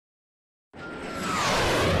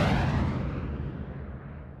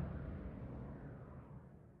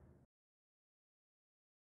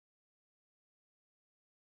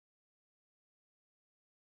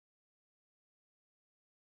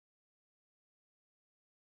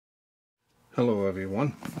Hello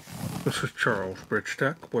everyone, this is Charles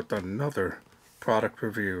BridgTec with another product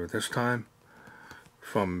review, this time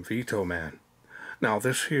from VTOMAN. Now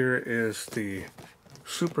this here is the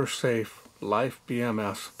Supersafe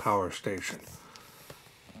LifeBMS power station.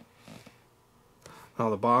 Now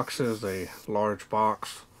the box is a large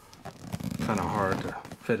box, kind of hard to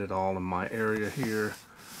fit it all in my area here.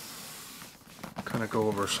 Kind of go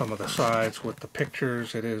over some of the sides with the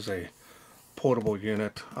pictures. It is a portable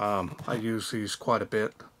unit. I use these quite a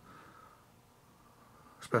bit,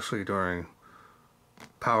 especially during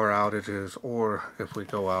power outages, or if we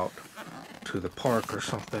go out to the park or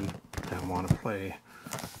something and want to play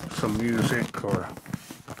some music or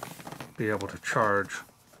be able to charge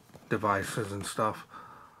devices and stuff.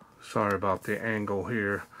 Sorry about the angle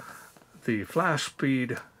here. The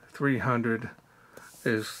FlashSpeed 300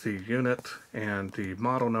 is the unit, and the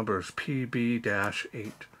model number is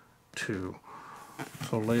PB-82.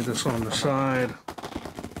 So lay this on the side.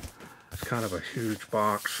 It's kind of a huge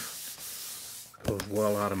box. Goes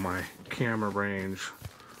well out of my camera range,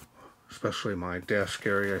 especially my desk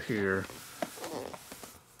area here.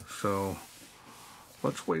 So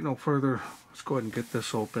let's wait no further. Let's go ahead and get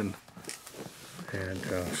this open and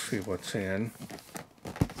see what's in.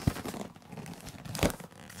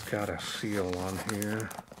 It's got a seal on here.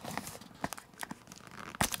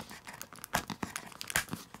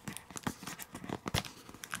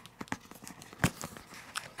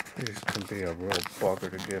 These can be a real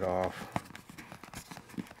bugger to get off.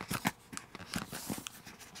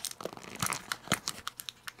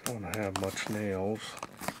 Don't have much nails.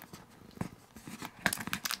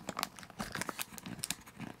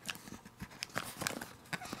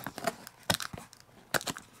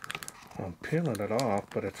 I'm peeling it off,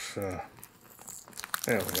 but it's, there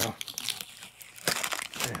we go.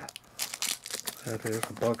 Yeah, that is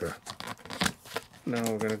a bugger. Now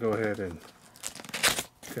we're going to go ahead and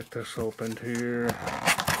get this opened here.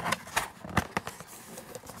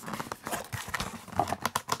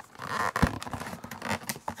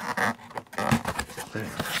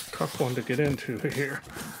 Tough one to get into here.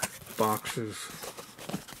 Box is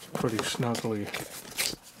pretty snugly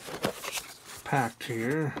packed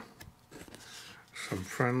here. Some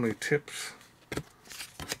friendly tips.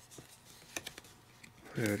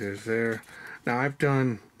 There it is there. Now I've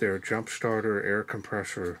done their jump starter air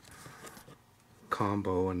compressor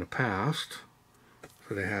combo in the past.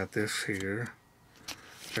 So they had this here.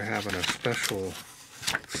 They're having a special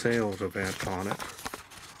sales event on it.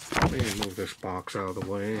 Let me move this box out of the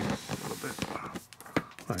way a little bit.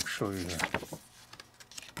 I'll show you the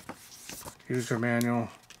user manual.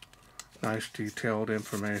 Nice detailed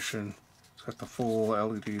information. It's got the full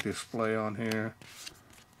LED display on here.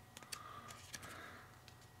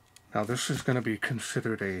 Now this is going to be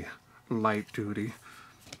considered a light duty.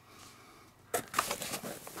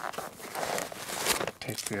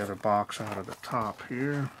 Take the other box out of the top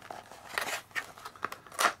here.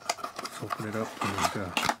 Let's open it up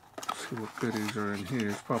and see what goodies are in here.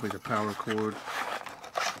 It's probably the power cord.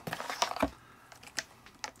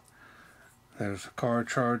 There's a car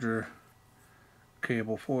charger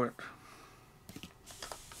cable for it.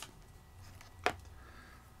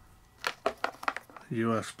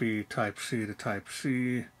 USB Type-C to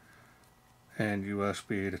Type-C and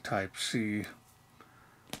USB to Type-C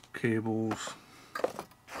cables.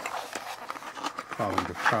 Probably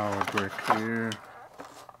the power brick here.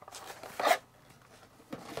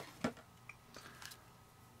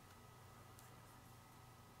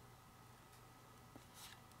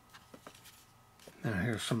 Now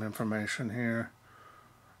here's some information here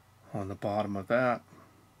on the bottom of that.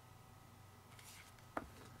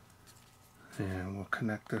 And we'll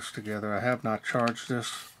connect this together. I have not charged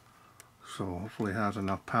this, so hopefully it has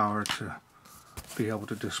enough power to be able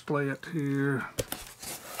to display it here.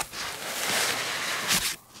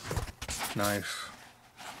 Nice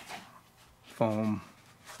foam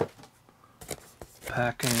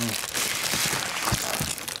packing.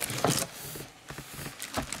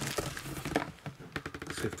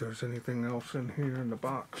 See if there's anything else in here in the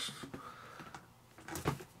box.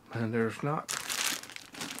 And there's not.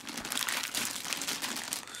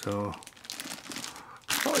 So,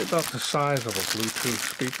 probably about the size of a Bluetooth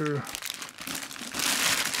speaker.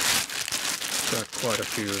 Got quite a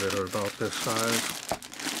few that are about this size.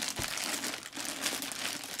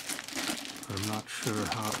 I'm not sure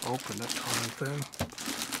how to open it or anything.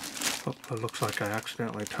 Oh, it looks like I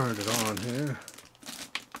accidentally turned it on here.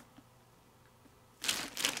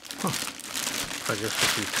 Huh. I guess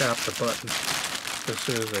if you tap the button, this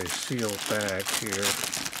is a sealed bag here.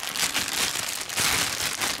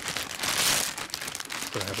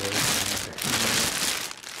 Grab it.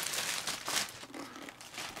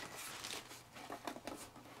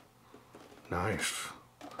 Nice.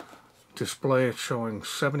 Display is showing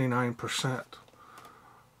 79%.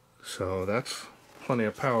 So that's plenty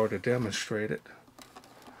of power to demonstrate it.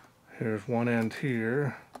 Here's one end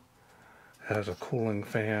here. Has a cooling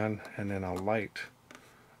fan and then a light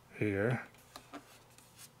here.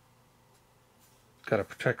 Got a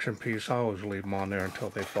protection piece. I always leave them on there until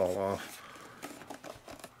they fall off.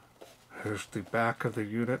 Here's the back of the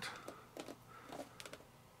unit.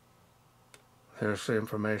 There's the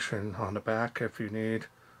information on the back if you need.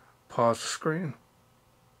 Pause the screen.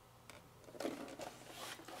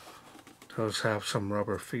 Does have some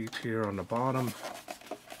rubber feet here on the bottom.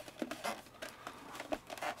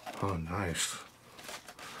 Oh, nice.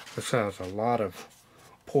 This has a lot of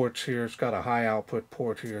ports here. It's got a high output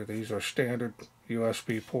port here. These are standard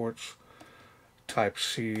USB ports. Type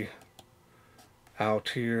C out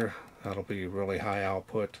here. That'll be really high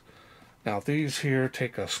output. Now these here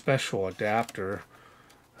take a special adapter,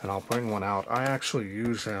 and I'll bring one out. I actually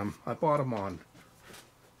use them. I bought them on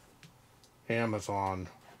Amazon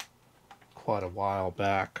quite a while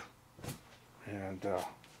back, and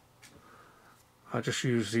I just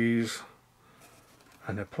use these,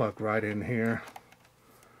 and they plug right in here,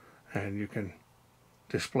 and you can,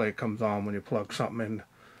 display comes on when you plug something in,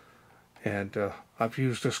 and I've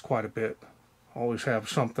used this quite a bit. Always have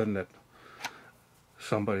something that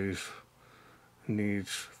somebody's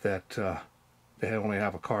needs that they only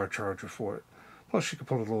have a car charger for it. Plus you can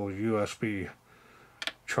put a little USB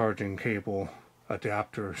charging cable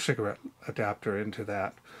adapter, cigarette adapter into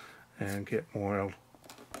that and get more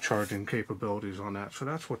charging capabilities on that. So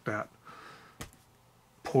that's what that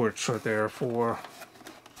ports are there for.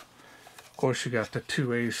 Of course you got the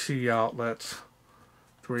two AC outlets,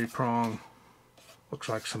 3-prong. Looks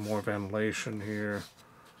like some more ventilation here.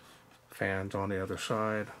 Fans on the other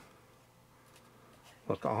side.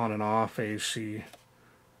 Look, on and off, AC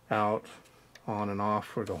out, on and off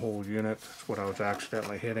for the whole unit. That's what I was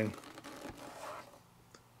accidentally hitting.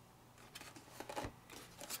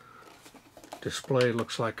 Display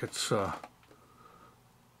looks like it's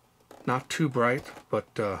not too bright, but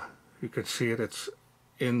you can see it. It's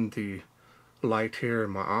in the light here in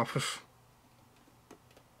my office.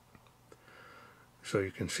 So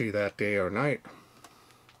you can see that day or night.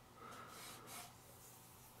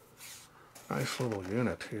 Nice little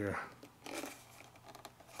unit here.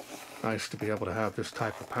 Nice to be able to have this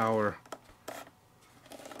type of power.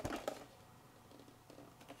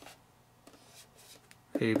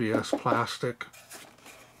 ABS plastic.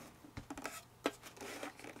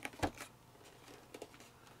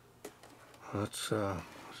 Let's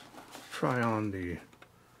try on the,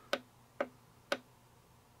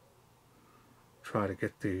 try to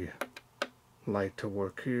get the light to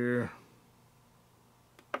work here.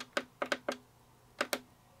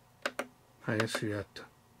 I guess you have to,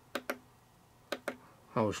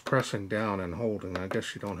 I was pressing down and holding. I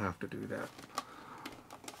guess you don't have to do that.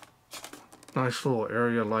 Nice little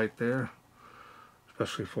area light there,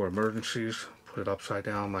 especially for emergencies. Put it upside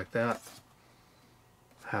down like that.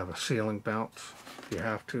 Have a ceiling bounce if you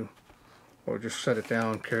have to, or just set it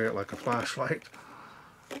down, carry it like a flashlight.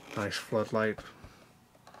 Nice floodlight,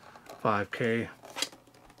 5K.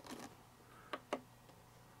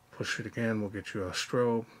 Push it again, we'll get you a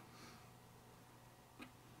strobe.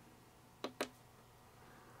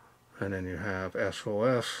 And then you have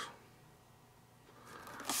SOS.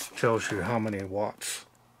 Tells you how many watts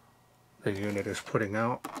the unit is putting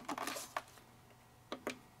out.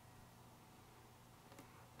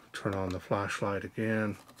 Turn on the flashlight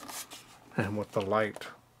again, and with the light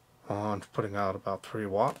on, it's putting out about 3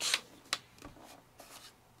 watts.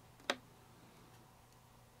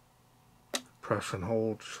 Press and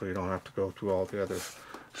hold so you don't have to go through all the other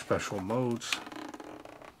special modes.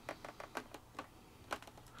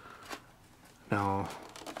 Now,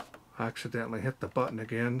 I accidentally hit the button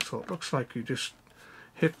again, so it looks like you just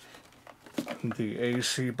hit the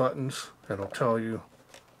AC buttons. It'll tell you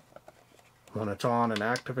when it's on and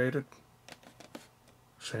activated.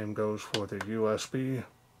 Same goes for the USB.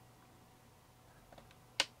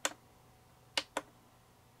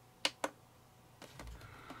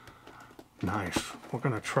 Nice. We're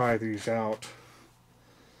going to try these out.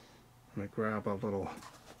 Let me grab a little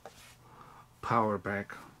power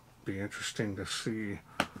bank. Be interesting to see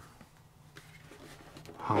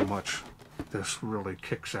how much this really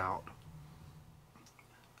kicks out.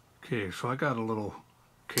 Okay, so I got a little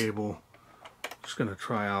cable. Just going to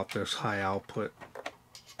try out this high output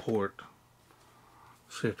port.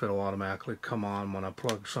 See if it'll automatically come on when I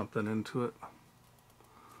plug something into it.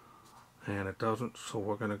 And it doesn't, so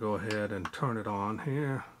we're going to go ahead and turn it on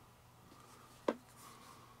here.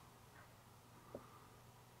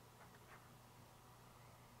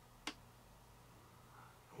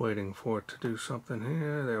 Waiting for it to do something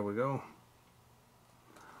here. There we go.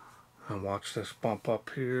 And watch this bump up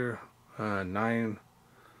here.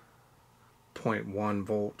 9.1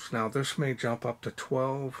 volts. Now this may jump up to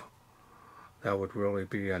 12. That would really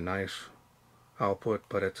be a nice output,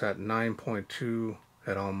 but it's at 9.2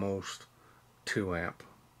 at almost 2 amp.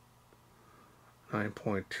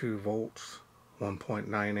 9.2 volts,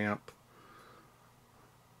 1.9 amp.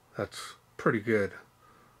 That's pretty good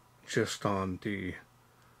just on the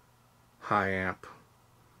high amp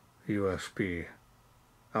USB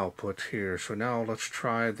outputs here. So now let's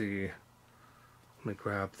try let me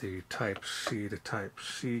grab the type C to type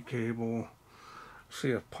C cable,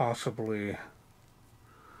 see if possibly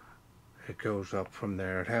it goes up from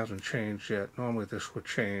there. It hasn't changed yet. Normally this would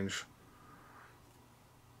change.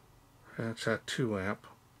 It's at 2 amp.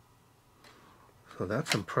 So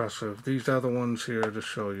that's impressive. These other ones here, to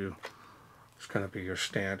show you, it's going to be your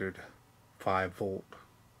standard 5 volt.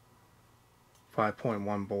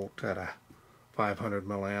 5.1 volt at a 500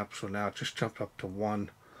 milliamp. So now it just jumped up to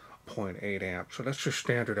 1.8 amp. So that's your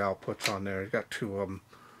standard outputs on there. You got 2 of them.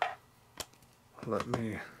 Let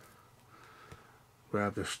me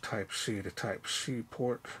grab this type C to type C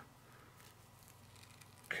port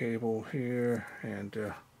cable here, and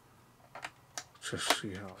let's just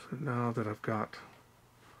see how. So now that I've got,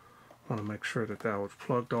 I want to make sure that that was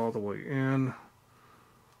plugged all the way in.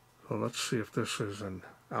 So let's see if this is an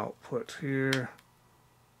output here.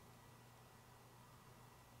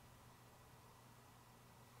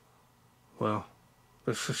 Well,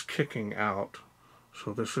 this is kicking out,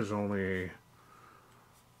 so this is only a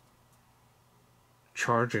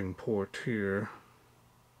charging port here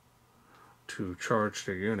to charge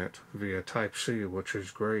the unit via type C, which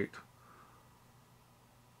is great.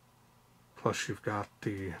 Plus you've got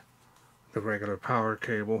the regular power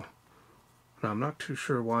cable. Now I'm not too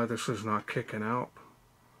sure why this is not kicking out,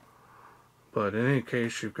 but in any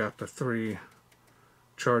case you've got the 3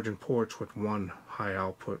 charging ports with 1 high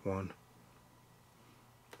output one.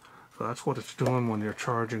 So that's what it's doing when you're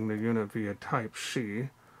charging the unit via type C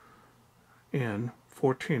in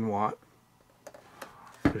 14 watt.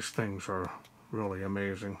 These things are really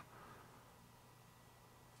amazing.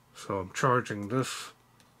 So I'm charging this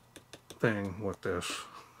thing with this.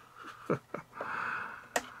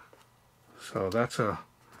 So that's an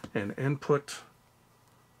input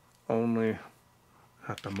only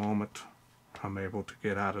at the moment. I'm able to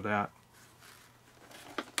get out of that.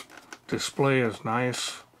 Display is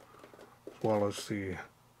nice, as well as the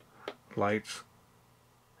lights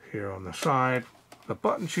here on the side. The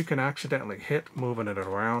buttons you can accidentally hit moving it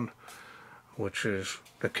around, which is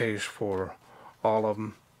the case for all of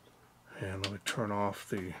them. And let me turn off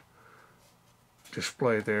the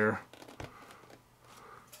display there.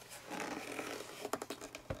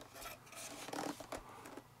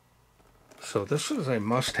 So this is a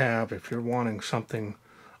must-have if you're wanting something,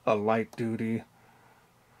 a light-duty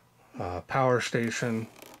power station.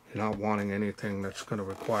 You're not wanting anything that's going to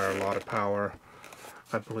require a lot of power.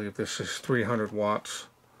 I believe this is 300 watts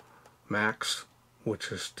max,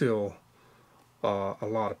 which is still a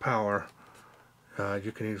lot of power.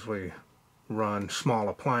 You can easily run small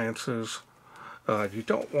appliances. You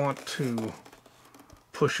don't want to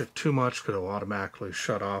push it too much because it'll automatically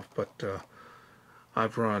shut off, but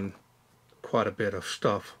I've run quite a bit of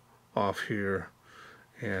stuff off here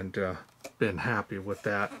and been happy with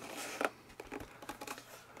that.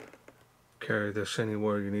 Carry this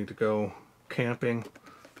anywhere you need to go. Camping,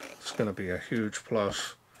 it's going to be a huge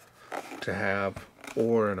plus to have,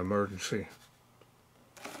 or an emergency.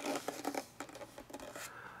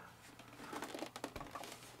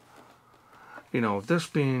 You know, this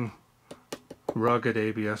being rugged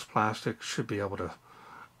ABS plastic, should be able to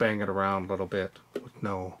bang it around a little bit with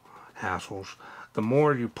no hassles. The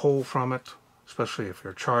more you pull from it, especially if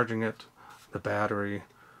you're charging it, the battery,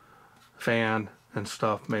 fan and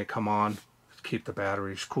stuff may come on to keep the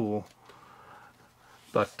batteries cool.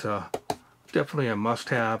 But definitely a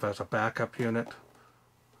must-have as a backup unit.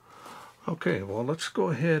 Okay, well, let's go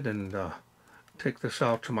ahead and take this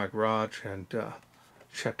out to my garage and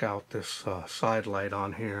check out this side light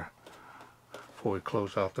on here before we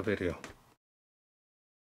close out the video.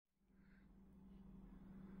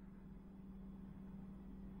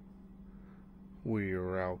 We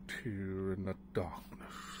are out here in the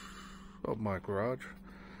darkness of my garage.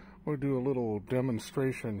 We'll do a little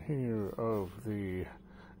demonstration here of the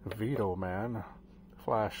VTOMAN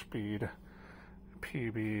FlashSpeed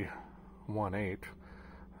PB-82.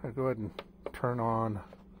 I'll go ahead and turn on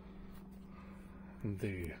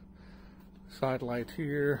the side light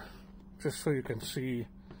here just so you can see.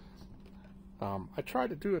 I tried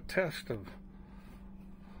to do a test of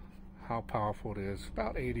how powerful it is.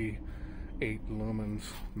 About 88 lumens,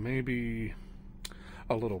 maybe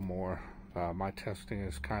a little more. My testing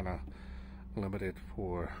is kind of limited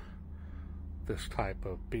for this type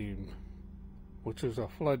of beam, which is a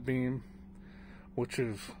flood beam, which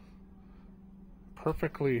is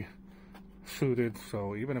perfectly suited,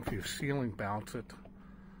 so even if your ceiling bounce it,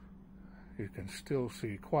 you can still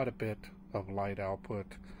see quite a bit of light output,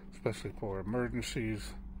 especially for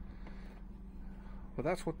emergencies. But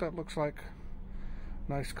that's what that looks like.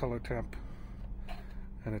 Nice color temp,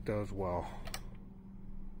 and it does well.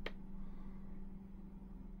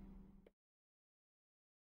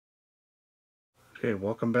 Okay,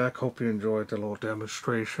 welcome back. Hope you enjoyed the little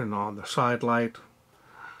demonstration on the side light.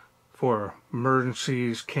 For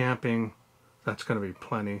emergencies, camping, that's going to be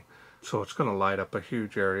plenty. So it's going to light up a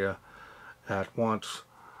huge area at once.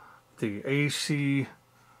 The AC,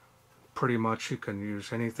 pretty much you can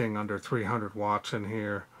use anything under 300 watts in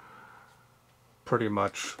here. Pretty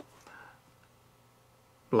much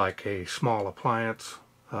like a small appliance.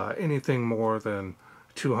 Anything more than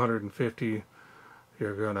 250,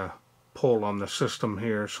 you're going to pull on the system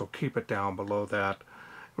here, so keep it down below that.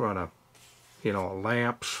 Run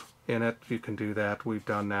lamps in it, you can do that. We've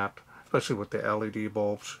done that, especially with the LED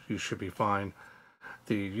bulbs. You should be fine.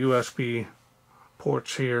 The USB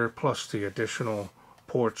ports here, plus the additional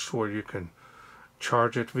ports where you can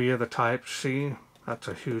charge it via the Type-C. That's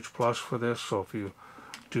a huge plus for this, so if you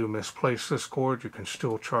do misplace this cord, you can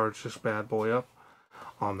still charge this bad boy up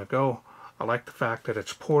on the go. I like the fact that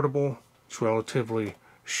it's portable, it's relatively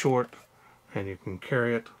short, and you can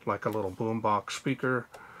carry it like a little boombox speaker.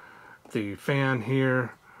 The fan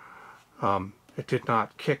here, it did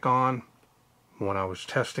not kick on when I was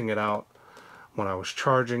testing it out. When I was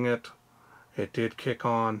charging it, it did kick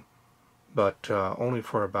on, but only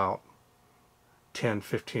for about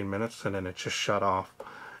 10-15 minutes, and then it just shut off.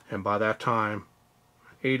 And by that time,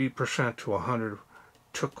 80% to 100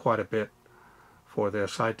 took quite a bit for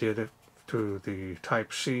this. I did it through the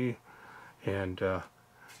Type-C, and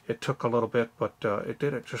it took a little bit, but it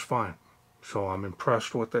did it just fine. So I'm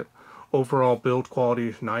impressed with it. Overall build quality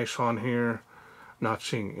is nice on here. Not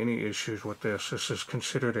seeing any issues with this. This is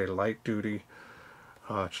considered a light duty.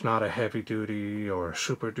 It's not a heavy duty or a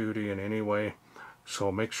super duty in any way.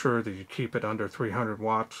 So make sure that you keep it under 300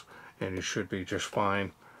 watts and you should be just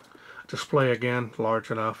fine. Display again,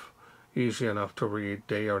 large enough, easy enough to read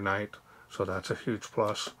day or night. So that's a huge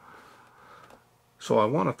plus. So I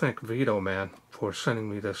want to thank VTOMAN for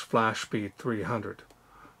sending me this FlashSpeed 300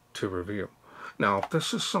 to review. Now, if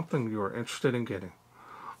this is something you are interested in getting,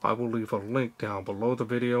 I will leave a link down below the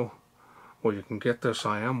video where you can get this.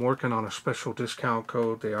 I am working on a special discount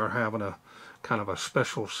code. They are having a kind of a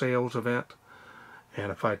special sales event.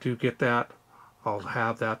 And if I do get that, I'll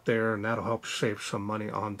have that there, and that'll help save some money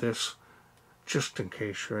on this, just in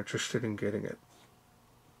case you're interested in getting it.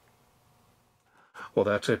 Well,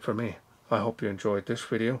 that's it for me. I hope you enjoyed this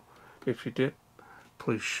video. If you did,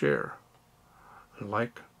 please share,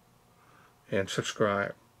 like, and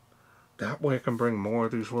subscribe. That way I can bring more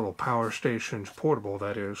of these little power stations, portable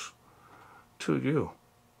that is, to you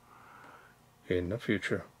in the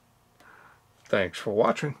future. Thanks for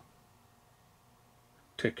watching.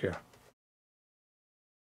 Take care.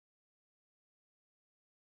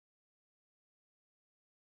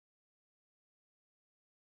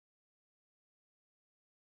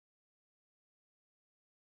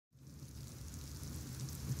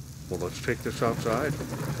 Well, let's take this outside,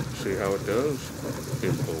 see how it does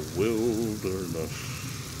in the wilderness.